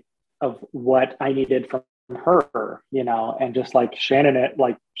way of what I needed from her, and just like Shannon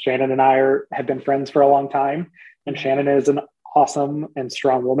and I have been friends for a long time, and Shannon is an awesome and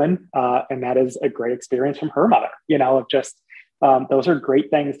strong woman. And that is a great experience from her mother, of just, those are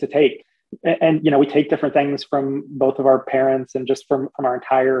great things to take. And, we take different things from both of our parents, and just from our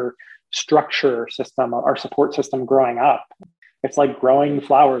entire structure system, our support system growing up. It's like growing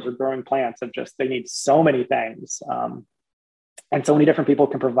flowers or growing plants, of just, they need so many things. And so many different people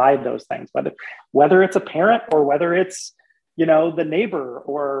can provide those things, whether it's a parent, or whether it's, the neighbor,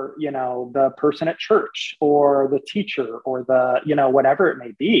 or, the person at church, or the teacher, or the, whatever it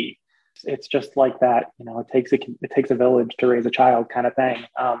may be. It's just like that, it takes a village to raise a child, kind of thing.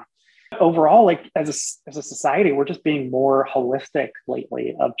 Overall, like, as a society, we're just being more holistic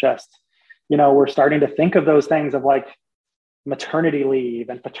lately, of just, we're starting to think of those things of like maternity leave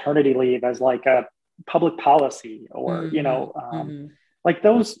and paternity leave as like a public policy, or, mm-hmm. Like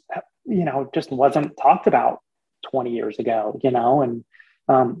those, just wasn't talked about 20 years ago, and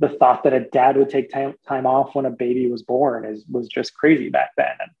the thought that a dad would take time off when a baby was born was just crazy back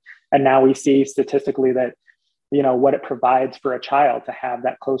then. And now we see statistically that, what it provides for a child to have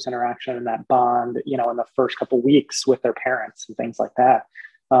that close interaction and that bond, in the first couple of weeks with their parents and things like that,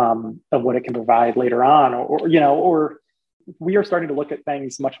 of what it can provide later on, or we are starting to look at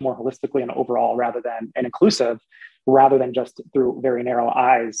things much more holistically and overall, and inclusive, rather than just through very narrow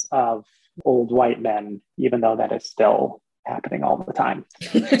eyes of old white men, even though that is still happening all the time.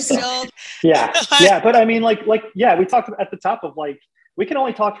 Still, yeah. But I mean, we talked at the top of, like, we can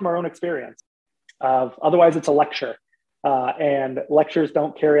only talk from our own experience. Otherwise, it's a lecture, and lectures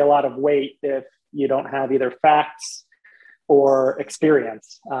don't carry a lot of weight if you don't have either facts or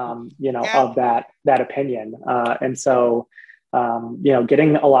experience, of that opinion. And so,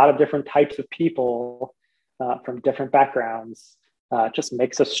 getting a lot of different types of people from different backgrounds just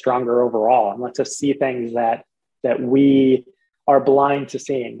makes us stronger overall, and lets us see things that we are blind to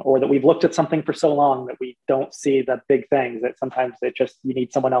seeing, or that we've looked at something for so long that we don't see the big things, that sometimes you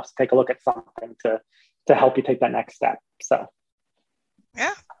need someone else to take a look at something to help you take that next step. So.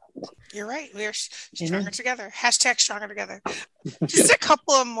 Yeah. You're right. We are stronger together. Hashtag stronger together. Just a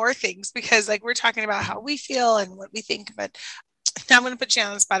couple of more things, because like we're talking about how we feel and what we think, but now I'm going to put you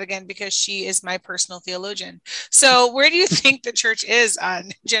on the spot again because she is my personal theologian. So where do you think the church is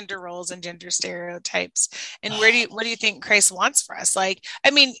on gender roles and gender stereotypes? And what do you think Christ wants for us? Like,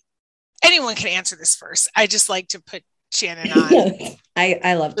 I mean, anyone can answer this first. I just like to put Shannon on.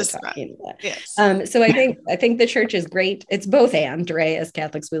 I love to talk into that. Yes. So I think the church is great. It's both and, right? As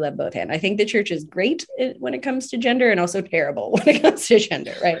Catholics, we love both and. I think the church is great when it comes to gender, and also terrible when it comes to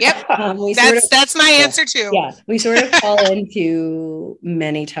gender, right? Yep. That's my answer too. Yeah. We sort of fall into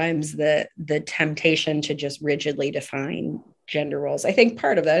many times the temptation to just rigidly define gender roles. I think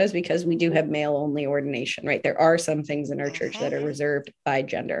part of that is because we do have male only ordination, right? There are some things in our church that are reserved by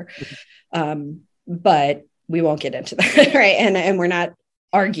gender. But we won't get into that, right? And we're not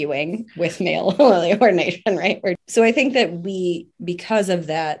arguing with male only ordination, right? So I think that because of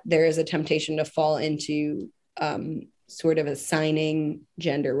that, there is a temptation to fall into sort of assigning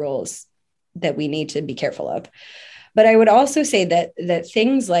gender roles that we need to be careful of. But I would also say that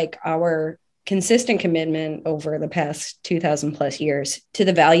things like our consistent commitment over the past 2,000 plus years to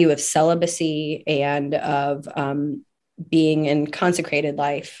the value of celibacy and of being in consecrated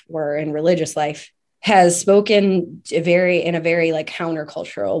life or in religious life has spoken in a very like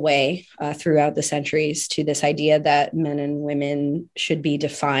countercultural way throughout the centuries to this idea that men and women should be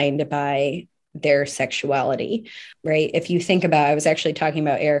defined by their sexuality, right? If you think about, I was actually talking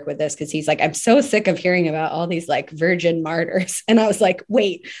about Eric with this because he's like, I'm so sick of hearing about all these like virgin martyrs. And I was like,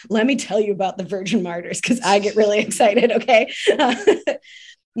 wait, let me tell you about the virgin martyrs because I get really excited. Okay.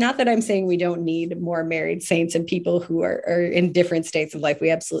 Not that I'm saying we don't need more married saints and people who are in different states of life. We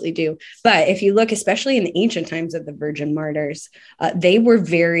absolutely do. But if you look, especially in the ancient times of the virgin martyrs, they were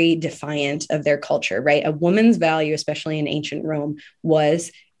very defiant of their culture, right? A woman's value, especially in ancient Rome,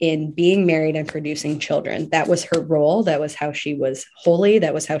 was in being married and producing children. That was her role. That was how she was holy.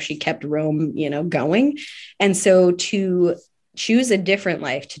 That was how she kept Rome, going. And so to choose a different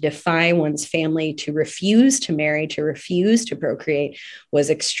life, to defy one's family, to refuse to marry, to refuse to procreate was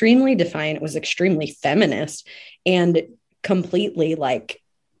extremely defiant. It was extremely feminist and completely like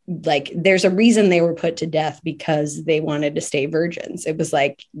there's a reason they were put to death because they wanted to stay virgins. It was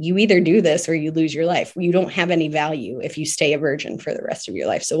like, you either do this or you lose your life. You don't have any value if you stay a virgin for the rest of your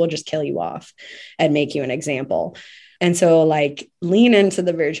life. So we'll just kill you off and make you an example. And so like lean into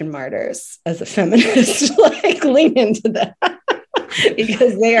the virgin martyrs as a feminist, like lean into that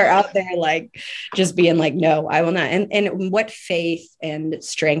because they are out there like just being like, no, I will not. And what faith and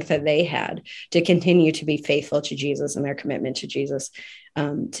strength that they had to continue to be faithful to Jesus and their commitment to Jesus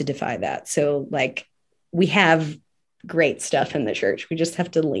to defy that. So like we have great stuff in the church. We just have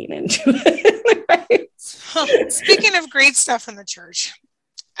to lean into it. Right? Speaking of great stuff in the church,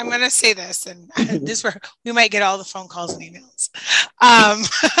 I'm going to say this, and this is where we might get all the phone calls and emails.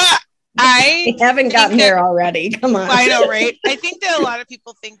 I haven't gotten there already. Come on. I know, right? I think that a lot of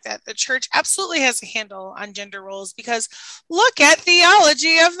people think that the church absolutely has a handle on gender roles because look at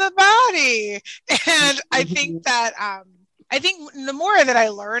theology of the body. And I think that the more that I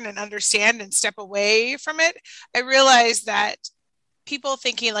learn and understand and step away from it, I realize that people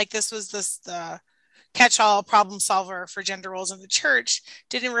thinking like this was the catch-all problem solver for gender roles in the church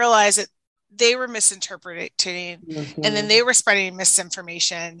didn't realize that they were misinterpreting and then they were spreading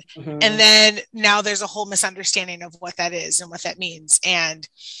misinformation. And then now there's a whole misunderstanding of what that is and what that means. And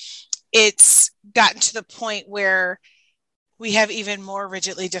it's gotten to the point where we have even more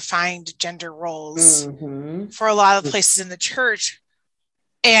rigidly defined gender roles for a lot of places in the church.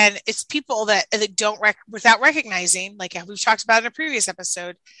 And it's people that don't without recognizing, like we've talked about in a previous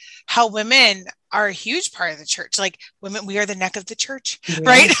episode, how women are a huge part of the church. Like women, we are the neck of the church,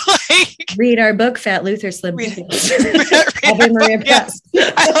 right? Like, read our book, Fat Luther Slim. Yes.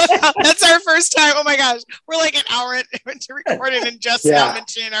 That's our first time. Oh my gosh, we're like an hour into recording and just now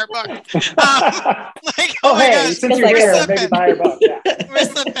mentioning our book. Like, oh my gosh, since you're here, maybe buy our book. Yeah. We're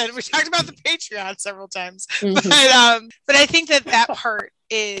slipping. We talked about the Patreon several times, but I think that part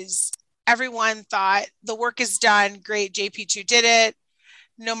is everyone thought the work is done. Great, JP2 did it.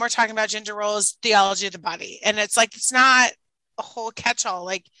 No more talking about gender roles, theology of the body. And it's like, it's not a whole catch-all.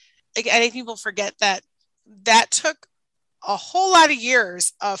 Like I think people forget that took a whole lot of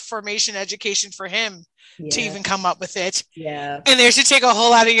years of formation education for him to even come up with it. Yeah. And there should take a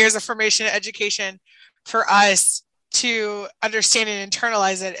whole lot of years of formation education for us to understand and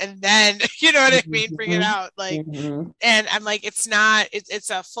internalize it. And then, you know what I mean? Bring it out. Like, and I'm like, it's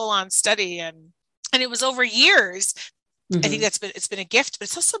a full on study. And it was over years. I think it's been a gift, but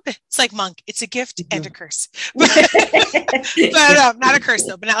it's also it's like monk. It's a gift and a curse, but not a curse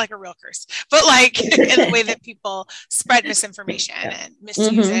though, but not like a real curse, but like in the way that people spread misinformation and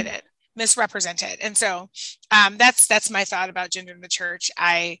misuse it and misrepresent it. And so that's my thought about gender in the church.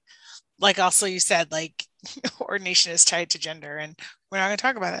 I like also you said like ordination is tied to gender, and we're not going to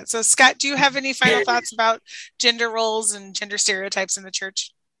talk about that. So Scott, do you have any final thoughts about gender roles and gender stereotypes in the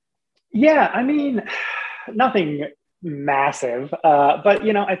church? Yeah, I mean, nothing massive, but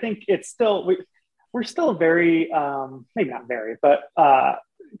I think it's still we're still very maybe not very, but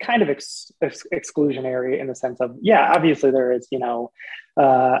kind of exclusionary in the sense of obviously there is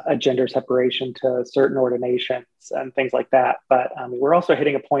a gender separation to certain ordinations and things like that, but we're also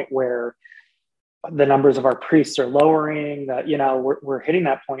hitting a point where the numbers of our priests are lowering. That we're hitting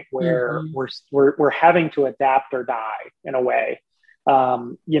that point where we're having to adapt or die in a way,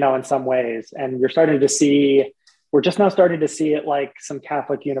 in some ways, and we're just now starting to see it like some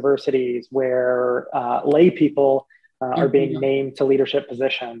Catholic universities where lay people are being named to leadership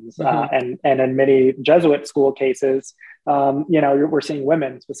positions. And in many Jesuit school cases, we're seeing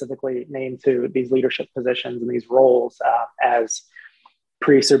women specifically named to these leadership positions and these roles as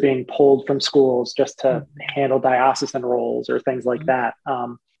priests are being pulled from schools just to handle diocesan roles or things like that.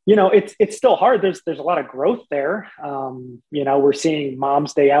 It's still hard. There's a lot of growth there. We're seeing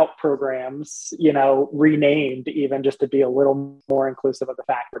Mom's Day Out programs, renamed even just to be a little more inclusive of the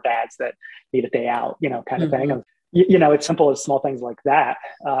fact for dads that need a day out, kind of thing. It's simple as small things like that,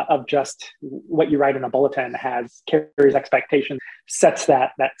 of just what you write in a bulletin carries expectation, sets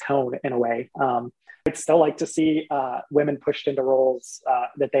that tone in a way. I'd still like to see women pushed into roles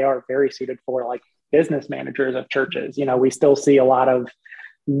that they are very suited for, like business managers of churches. We still see a lot of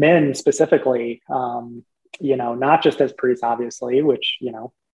men specifically, not just as priests, obviously, which,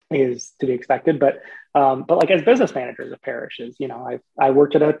 is to be expected, but like as business managers of parishes. I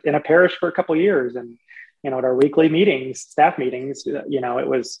worked in a parish for a couple of years, and, at our weekly meetings, staff meetings,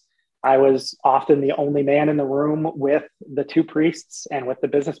 I was often the only man in the room with the two priests and with the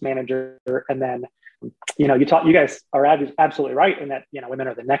business manager. And then, you guys are absolutely right in that, women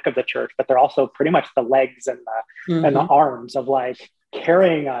are the neck of the church, but they're also pretty much the legs and the arms of like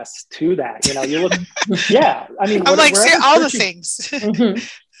carrying us to that. You look, I mean, I'm like, see, all the things.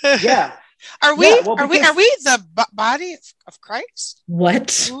 Yeah. Are we the body of Christ?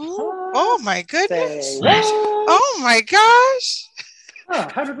 What? Oh my goodness. What? Oh my gosh.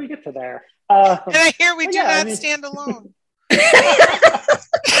 How did we get to there? And I hear we do not stand alone.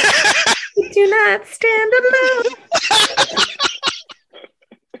 We do not stand alone.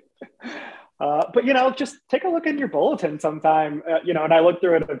 But, just take a look in your bulletin sometime, and I looked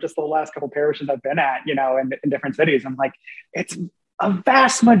through it of just the last couple of parishes I've been at, in different cities. I'm like, it's a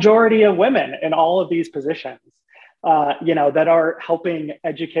vast majority of women in all of these positions, that are helping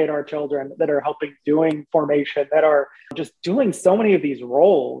educate our children, that are helping doing formation, that are just doing so many of these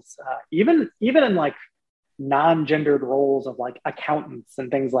roles, even in like non-gendered roles of like accountants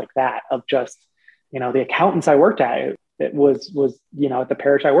and things like that, of just, the accountants I worked at, it was, at the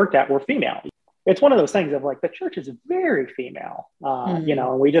parish I worked at were female. It's one of those things of like, the church is very female,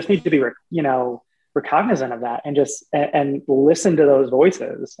 and we just need to be, we're cognizant of that and just, and listen to those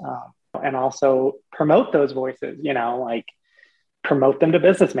voices, and also promote those voices, like promote them to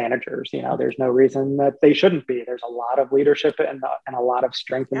business managers. There's no reason that they shouldn't be. There's a lot of leadership and a lot of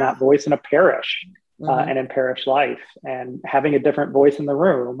strength in that voice in a parish. And in parish life, and having a different voice in the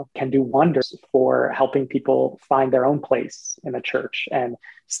room can do wonders for helping people find their own place in the church and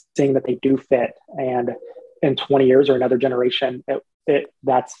seeing that they do fit. And in 20 years or another generation,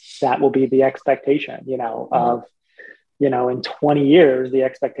 that will be the expectation, of, in 20 years, the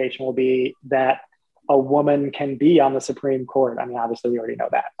expectation will be that a woman can be on the Supreme Court. I mean, obviously we already know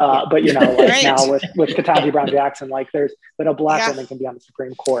that, but Right. now with Ketanji Brown Jackson, like that a Black woman can be on the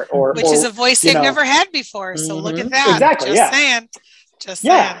Supreme Court, which is a voice they've never had before. So look at that. Exactly. Just saying.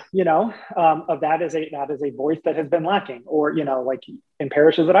 Of that is a voice that has been lacking, or, like in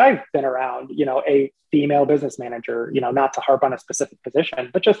parishes that I've been around, a female business manager, not to harp on a specific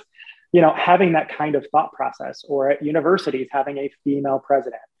position, but just, having that kind of thought process, or at universities, having a female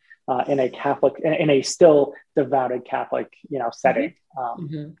president. In a still devoted Catholic, setting,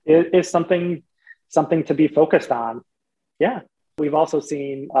 is something to be focused on. Yeah, we've also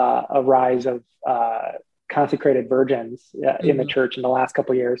seen a rise of consecrated virgins in the church in the last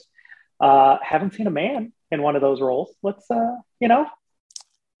couple of years. Haven't seen a man in one of those roles. Let's, some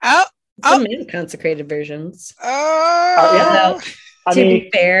men consecrated virgins. Oh, yeah. To be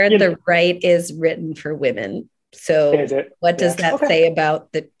fair, the rite is written for women. So Is it? what does Yeah. that Okay. say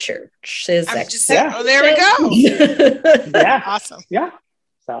about the church's I'm just Yeah. oh, there we go. Yeah. Awesome. Yeah.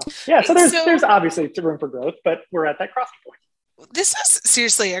 So yeah, so there's obviously room for growth, but we're at that crossing point. This was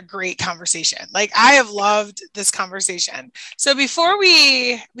seriously a great conversation. Like, I have loved this conversation. So before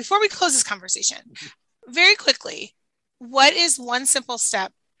we close this conversation, very quickly, what is one simple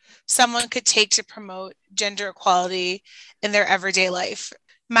step someone could take to promote gender equality in their everyday life?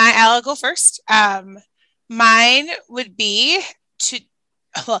 I'll go first. Mine would be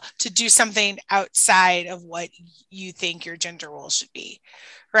to do something outside of what you think your gender role should be,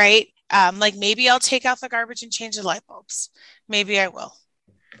 right? Like, maybe I'll take out the garbage and change the light bulbs. Maybe I will.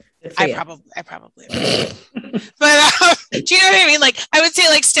 I probably will. But do you know what I mean? Like, I would say,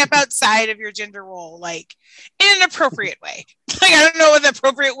 like, step outside of your gender role, like, in an appropriate way. Like, I don't know what the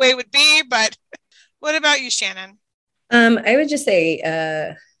appropriate way would be, but what about you, Shannon? I would just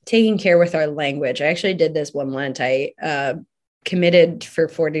say taking care with our language. I actually did this one Lent. I committed for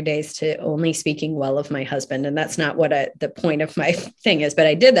 40 days to only speaking well of my husband. And that's not what the point of my thing is, but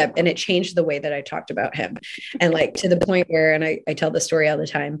I did that and it changed the way that I talked about him. And like to the point where, and I tell the story all the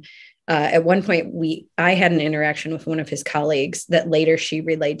time, at one point I had an interaction with one of his colleagues that later she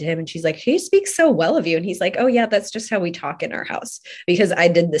relayed to him and she's like, he speaks so well of you. And he's like, oh yeah, that's just how we talk in our house because I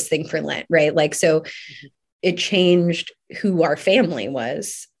did this thing for Lent, right? Like, so it changed who our family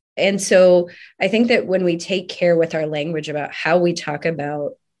was. And so I think that when we take care with our language about how we talk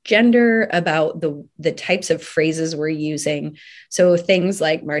about gender, about the types of phrases we're using. So things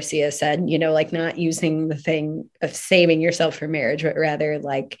like Marcia said, like not using the thing of saving yourself for marriage, but rather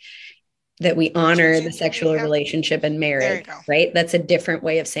like that we honor the sexual relationship and marriage, right? That's a different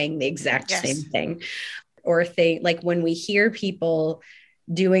way of saying the exact same thing. Or like when we hear people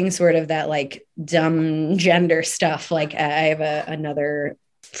doing sort of that like dumb gender stuff, like I have another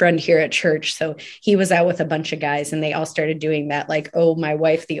friend here at church. So he was out with a bunch of guys and they all started doing that, like, oh, my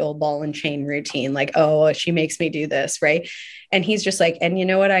wife, the old ball and chain routine, like, oh, she makes me do this. Right. And he's just like, and you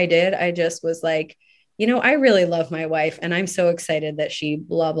know what I did? I just was like, I really love my wife and I'm so excited that she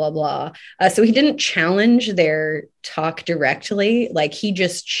blah, blah, blah. So he didn't challenge their talk directly. Like he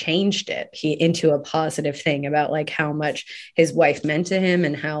just changed it into a positive thing about like how much his wife meant to him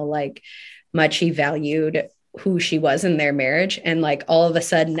and how like much he valued who she was in their marriage. And like all of a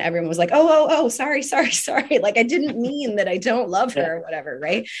sudden everyone was like, oh, sorry. Like I didn't mean that I don't love her or whatever.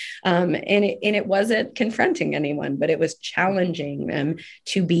 Right. And it wasn't confronting anyone, but it was challenging them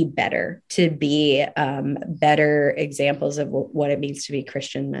to be better, to be better examples of what it means to be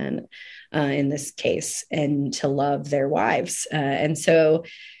Christian men in this case, and to love their wives. And so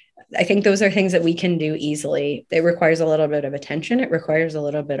I think those are things that we can do easily. It requires a little bit of attention. It requires a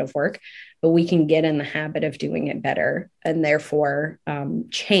little bit of work, but we can get in the habit of doing it better and therefore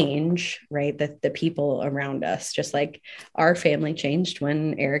change, right? The people around us, just like our family changed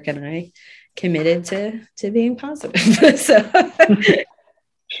when Eric and I committed to being positive. So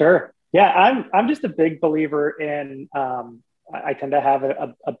Sure. Yeah. I'm just a big believer in, I tend to have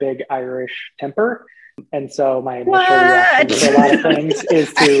a big Irish temper. And so my initial reaction to a lot of things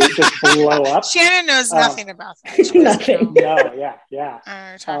is to just blow up. Shannon knows nothing about that. Nothing. No, yeah.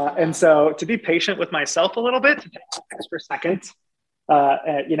 And so to be patient with myself a little bit, to take an extra second,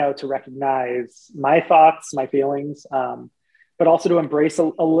 to recognize my thoughts, my feelings, but also to embrace a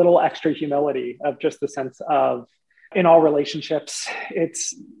little extra humility of just the sense of, in all relationships,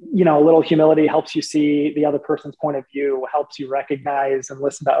 it's, a little humility helps you see the other person's point of view, helps you recognize and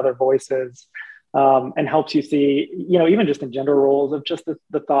listen to other voices. And helps you see, even just in gender roles of just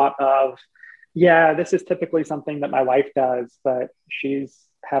the thought of, yeah, this is typically something that my wife does, but she's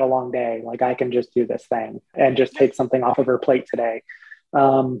had a long day. Like I can just do this thing and just take something off of her plate today.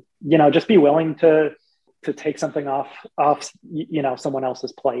 Just be willing to take something off, someone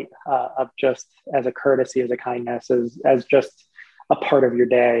else's plate of just as a courtesy, as a kindness, as just a part of your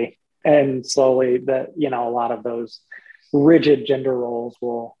day. And slowly a lot of those rigid gender roles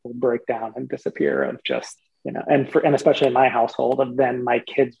will break down and disappear of just, and especially in my household, of then my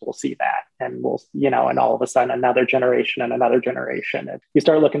kids will see that and and all of a sudden another generation and another generation. And you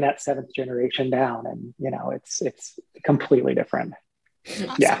start looking at seventh generation down and, it's completely different.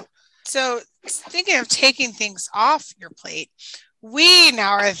 Awesome. Yeah. So thinking of taking things off your plate, we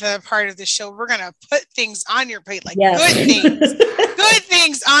now are the part of the show. We're going to put things on your plate, like good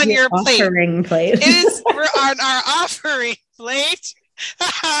things on your plate. Offering plate. We're on our offering plate.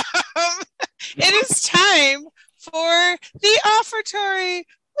 It is time for the offertory.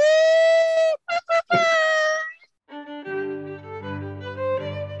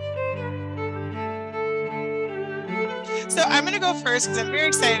 So I'm going to go first because I'm very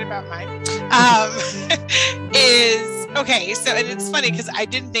excited about mine. Okay. So, and it's funny because I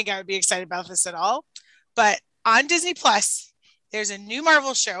didn't think I would be excited about this at all, but on Disney Plus, there's a new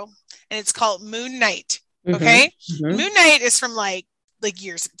Marvel show and it's called Moon Knight. Okay. Moon Knight is from a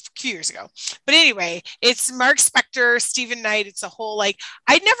few years ago. But anyway, it's Mark Spector, Stephen Knight. It's a whole I'd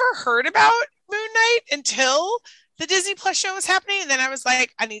never heard about Moon Knight until the Disney Plus show was happening. And then I was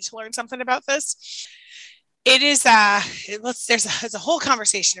like, I need to learn something about this. It is there's a whole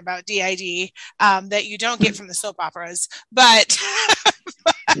conversation about DID that you don't get from the soap operas, but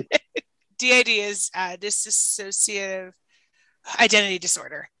DID is dissociative identity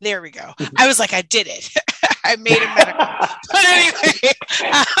disorder. There we go. I was like, I did it. I made it medical. But anyway,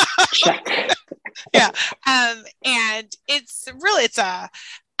 yeah. And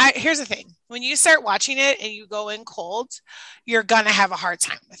here's the thing. When you start watching it and you go in cold, you're going to have a hard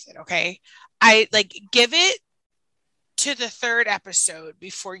time with it. Okay. I give it to the third episode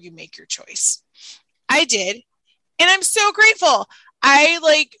before you make your choice. I did. And I'm so grateful.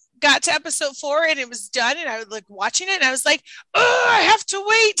 I got to episode 4 and it was done and I was watching it and I was like, oh, I have to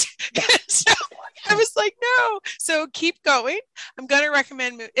wait. So I was like, no. So keep going. I'm going to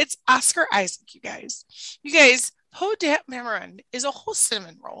recommend it's Oscar Isaac, you guys. You guys, Poe Dameron is a whole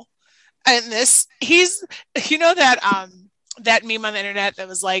cinnamon roll. And he's that meme on the internet that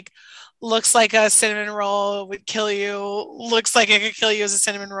was looks like a cinnamon roll would kill you. Looks like it could kill you as a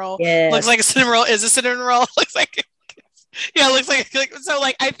cinnamon roll. Yes. Looks like a cinnamon roll is a cinnamon roll. Looks like so.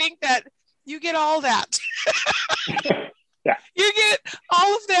 I think that you get all that. Yeah, you get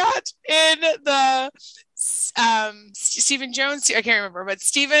all of that in the Stephen Jones. I can't remember, but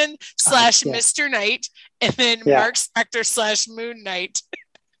Stephen / Mr. Knight, and then Mark Spector / Moon Knight.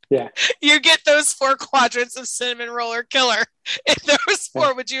 Yeah. You get those 4 quadrants of cinnamon roller killer. In those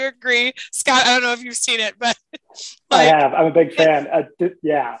 4, would you agree? Scott, I don't know if you've seen it, but I have. I'm a big fan.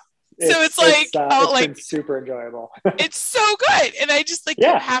 Yeah. It's been super enjoyable. It's so good. And I just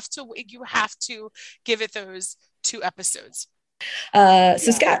you have to give it those 2 episodes.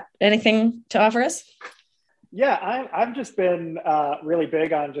 Scott, anything to offer us? Yeah, I've just been really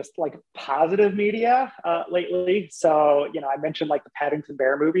big on just positive media lately. So, I mentioned the Paddington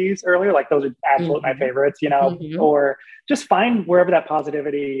Bear movies earlier, those are absolutely my favorites, or just find wherever that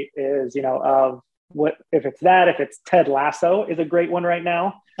positivity is, of what, if it's Ted Lasso is a great one right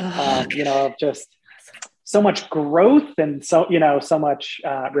now, of just so much growth and so much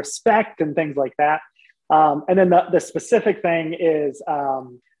respect and things like that. And then the specific thing is,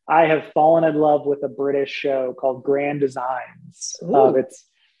 I have fallen in love with a British show called Grand Designs. I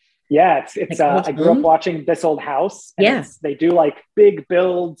grew up watching This Old House. And they do big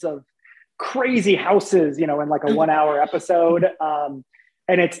builds of crazy houses, in a 1-hour episode.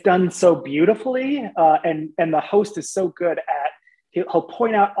 And it's done so beautifully. And the host is so good at, he'll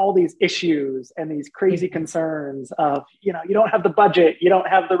point out all these issues and these crazy concerns of, you don't have the budget, you don't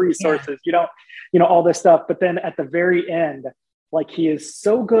have the resources, you don't, all this stuff. But then at the very end, he is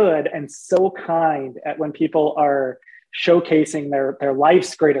so good and so kind at when people are showcasing their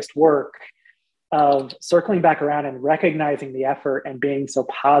life's greatest work, of circling back around and recognizing the effort and being so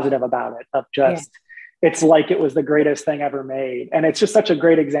positive about it, of just, it's it was the greatest thing ever made. And it's just such a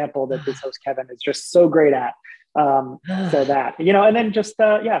great example that this host, Kevin, is just so great at. So that, and then just,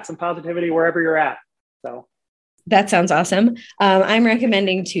 some positivity wherever you're at. So. That sounds awesome. I'm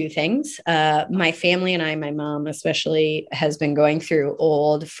recommending 2 things. My family and my mom especially, has been going through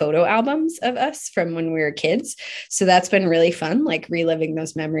old photo albums of us from when we were kids. So that's been really fun, reliving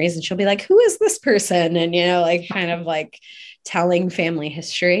those memories. And she'll be like, who is this person? And, telling family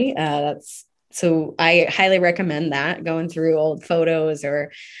history. So I highly recommend that, going through old photos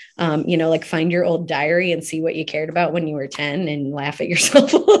or, find your old diary and see what you cared about when you were 10 and laugh at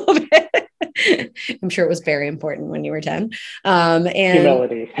yourself a little bit. I'm sure it was very important when you were 10. And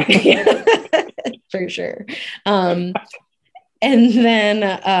humility. For sure. And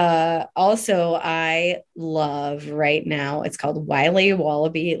then also I love right now, it's called Wiley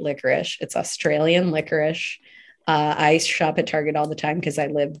Wallaby licorice. It's Australian licorice. I shop at Target all the time because I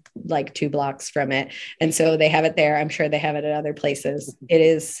live 2 blocks from it. And so they have it there. I'm sure they have it at other places. It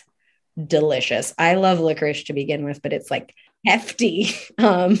is delicious. I love licorice to begin with, but it's hefty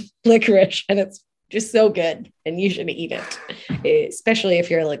licorice, and it's just so good, and you should eat it, especially if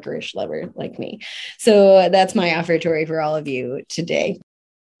you're a licorice lover like me. So that's my offertory for all of you today.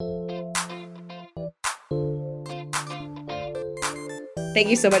 Thank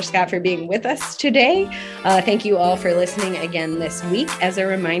you so much, Scott, for being with us today. Thank you all for listening again this week. As a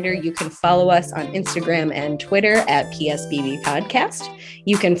reminder, you can follow us on Instagram and Twitter at PSBB Podcast.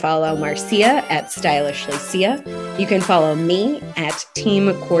 You can follow Marcia at Stylishly Sia. You can follow me at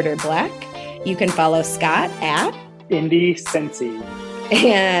Team Quarter Black. You can follow Scott at Indie Sensi.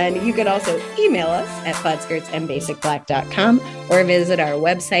 And you can also email us at plaidskirtsandbasicblack.com or visit our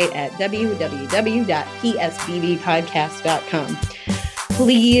website at www.psbbpodcast.com.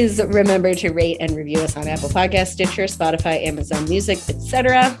 Please remember to rate and review us on Apple Podcasts, Stitcher, Spotify, Amazon Music,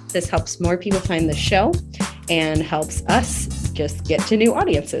 etc. This helps more people find the show and helps us just get to new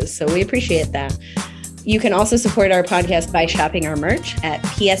audiences. So we appreciate that. You can also support our podcast by shopping our merch at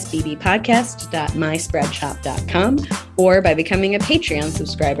psbbpodcast.myspreadshop.com or by becoming a Patreon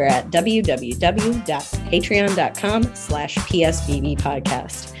subscriber at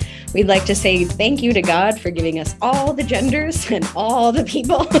www.patreon.com/psbbpodcast. We'd like to say thank you to God for giving us all the genders and all the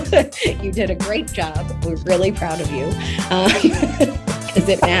people. You did a great job. We're really proud of you because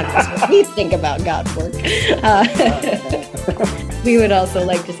it matters what we think about God's work. We would also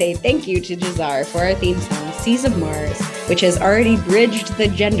like to say thank you to Jazar for our theme song, Seas of Mars, which has already bridged the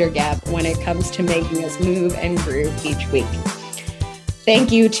gender gap when it comes to making us move and groove each week.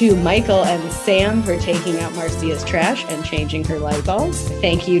 Thank you to Michael and Sam for taking out Marcia's trash and changing her light bulbs.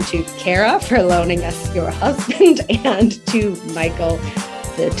 Thank you to Kara for loaning us your husband, and to Michael,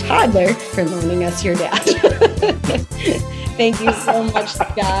 the toddler, for loaning us your dad. Thank you so much,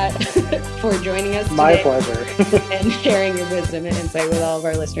 Scott, for joining us today. My pleasure. And sharing your wisdom and insight with all of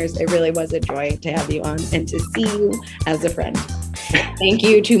our listeners. It really was a joy to have you on and to see you as a friend. Thank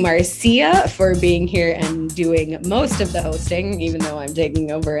you to Marcia for being here and doing most of the hosting, even though I'm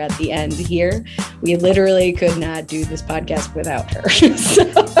taking over at the end here. We literally could not do this podcast without her. So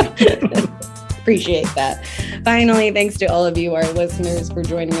appreciate that. Finally, thanks to all of you, our listeners, for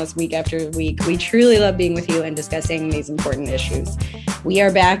joining us week after week. We truly love being with you and discussing these important issues. We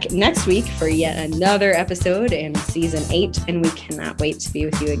are back next week for yet another episode in season 8, and we cannot wait to be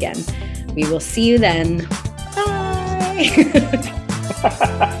with you again. We will see you then. Bye.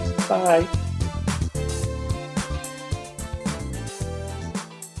 Bye.